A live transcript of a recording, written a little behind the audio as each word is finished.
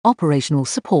Operational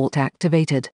support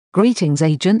activated. Greetings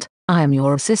agent, I am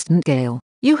your assistant Gail.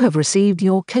 You have received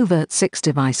your Covert 6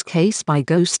 device case by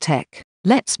Ghostek.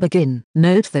 Let's begin.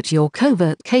 Note that your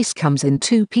Covert case comes in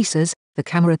 2 pieces, the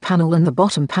camera panel and the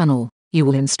bottom panel. You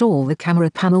will install the camera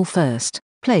panel first.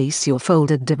 Place your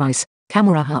folded device,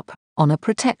 camera up, on a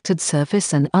protected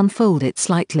surface and unfold it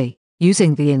slightly.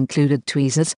 Using the included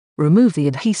tweezers, remove the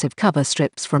adhesive cover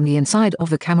strips from the inside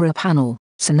of the camera panel.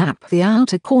 Snap the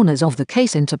outer corners of the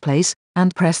case into place,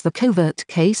 and press the Covert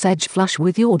case edge flush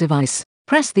with your device.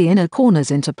 Press the inner corners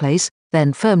into place,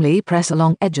 then firmly press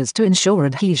along edges to ensure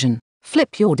adhesion.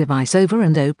 Flip your device over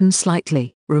and open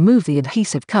slightly. Remove the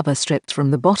adhesive cover strips from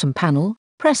the bottom panel,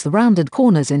 press the rounded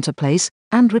corners into place,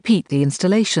 and repeat the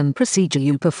installation procedure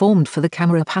you performed for the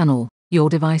camera panel.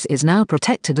 Your device is now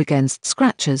protected against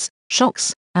scratches,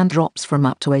 shocks, and drops from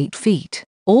up to 8 feet.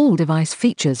 All device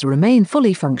features remain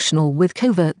fully functional with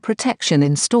covert protection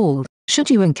installed. Should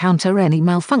you encounter any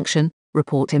malfunction,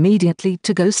 report immediately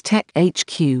to Ghostek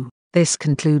HQ. This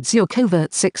concludes your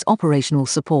Covert 6 operational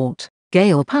support.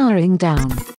 Gale powering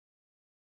down.